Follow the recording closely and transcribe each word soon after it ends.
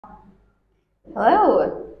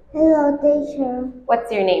Hello, Hello, teacher.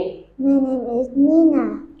 what's your name? My name is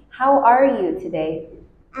Nina. How are you today?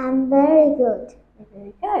 I'm very good.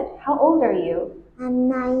 Very good. How old are you? I'm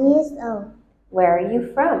 9 years old. Where are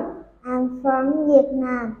you from? I'm from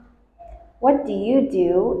Vietnam. What do you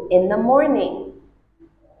do in the morning?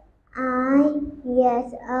 I get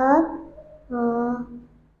up. Uh,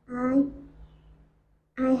 I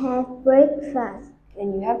I have breakfast.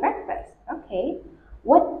 And you have breakfast. Okay.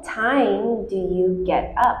 What time do you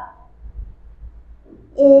get up?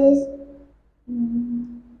 It's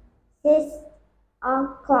 6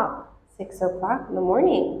 o'clock. 6 o'clock in the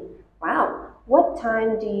morning. Wow. What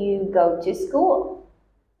time do you go to school?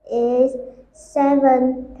 It's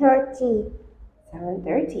 7:30.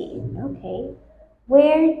 7:30. Okay.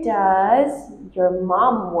 Where does your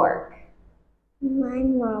mom work? My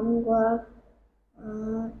mom work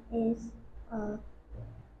is a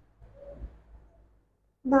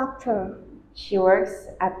doctor. She works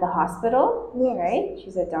at the hospital, Yes. right?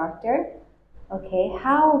 She's a doctor. Okay,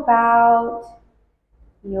 how about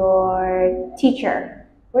your teacher?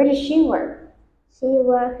 Where does she work? She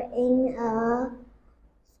work in a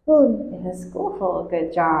school. In a school.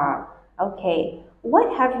 Good job. Okay,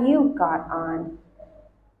 what have you got on?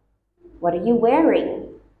 What are you wearing?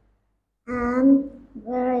 I'm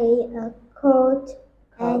wearing a coat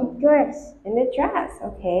and dress. And a dress,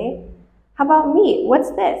 okay. How about me?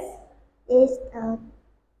 What's this? It's a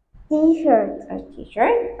t-shirt. A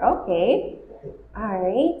t-shirt? Okay. All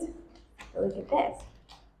right. Look at this.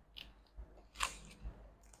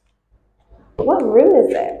 What room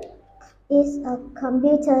is it? It's a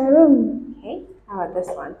computer room. Okay. How about this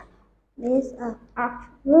one? It's a art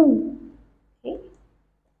room. Okay.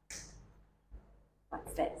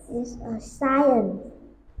 What's this? It's a science.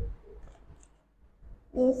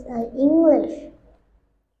 It's a English.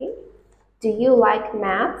 Okay. Do you like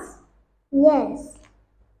maths? Yes,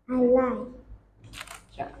 I like.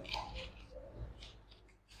 Sure.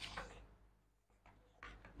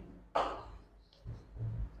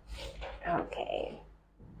 Okay.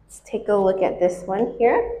 Let's take a look at this one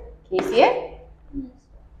here. Can you see it? Yes.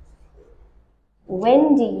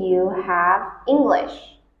 When do you have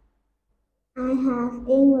English? I have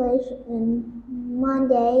English on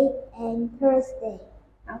Monday and Thursday.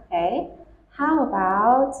 Okay. How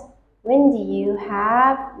about when do you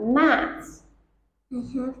have maths? I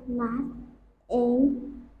have math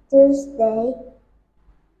on Tuesday.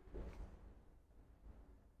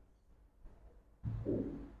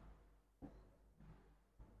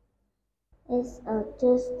 It's a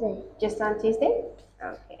Tuesday. Just on Tuesday?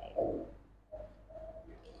 Okay.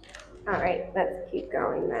 All right, let's keep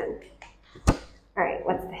going then. All right,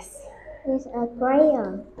 what's this? It's a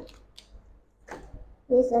crayon.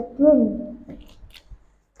 It's a drum.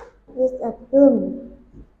 It's a broom.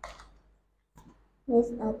 It's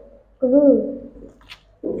a glue.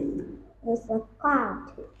 It's a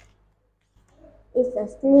cloud. It's a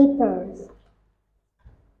slippers.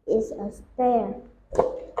 It's a stair.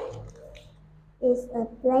 It's a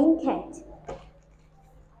blanket.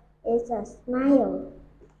 It's a smile.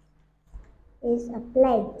 It's a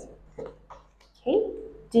plate. Okay.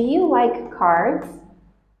 Do you like cards?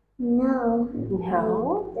 No.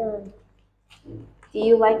 No. I don't. Do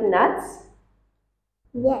you like nuts?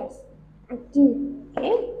 Yes, I do.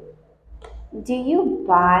 Okay. Do you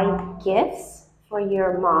buy gifts for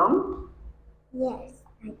your mom? Yes,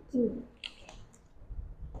 I do.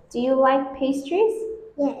 Do you like pastries?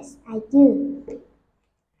 Yes, I do.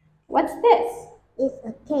 What's this? It's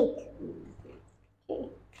a cake. Okay.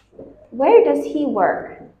 Where does he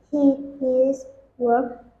work? He is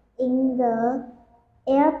work in the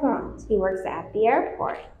airport. He works at the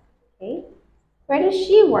airport. Okay. Where does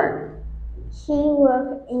she work? She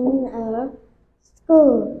work in a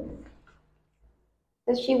school.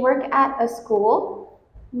 Does she work at a school?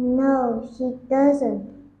 No, she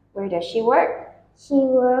doesn't. Where does she work? She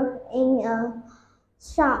work in a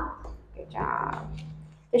shop. Good job.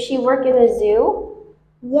 Does she work in a zoo?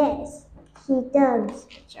 Yes, she does.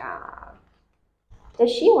 Good job.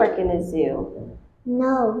 Does she work in a zoo?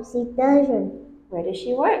 No, she doesn't. Where does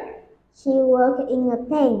she work? She work in a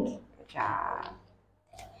bank. Good job.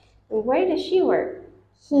 And where does she work?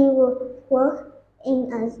 She work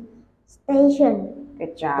in a station.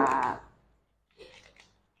 Good job.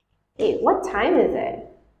 Hey, what time is it?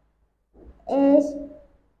 It's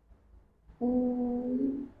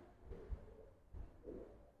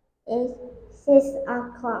it's 6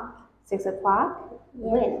 o'clock. 6 o'clock? Yes.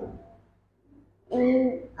 When?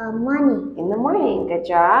 In the morning. In the morning. Good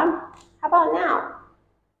job. How about now?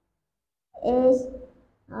 It's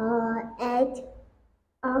 8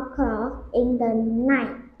 o'clock in the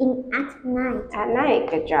night. At night. At night.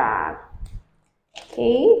 Good job.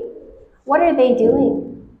 Okay. What are they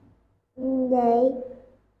doing? They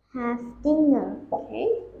have dinner. Okay.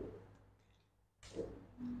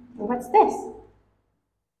 And what's this?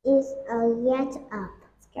 It's a get up.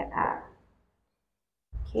 Let's get up.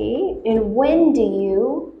 Okay. And when do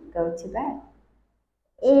you go to bed?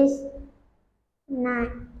 It's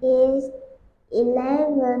 11:30.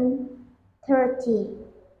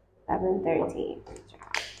 11:30. Good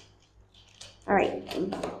job. All right.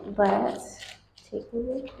 Let's take a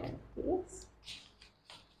look at these.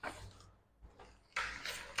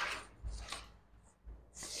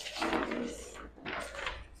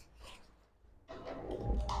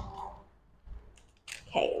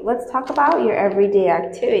 Okay, let's talk about your everyday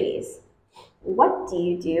activities. What do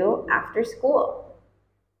you do after school?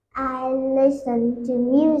 I listen to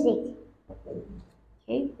music.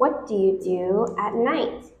 Okay, what do you do at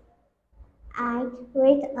night? I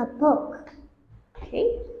read a book.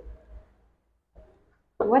 Okay.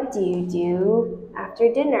 What do you do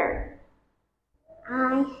after dinner?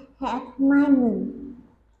 I have my meal.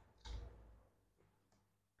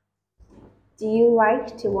 Do you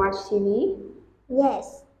like to watch TV?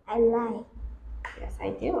 Yes, I like. Yes, I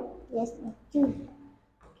do. Yes, I do.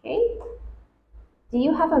 Okay. Do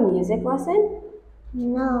you have a music lesson?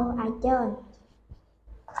 No, I don't.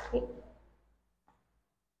 Okay.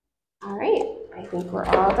 All right, I think we're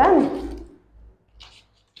all done.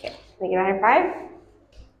 Okay, can I get a high five?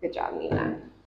 Good job, Nina.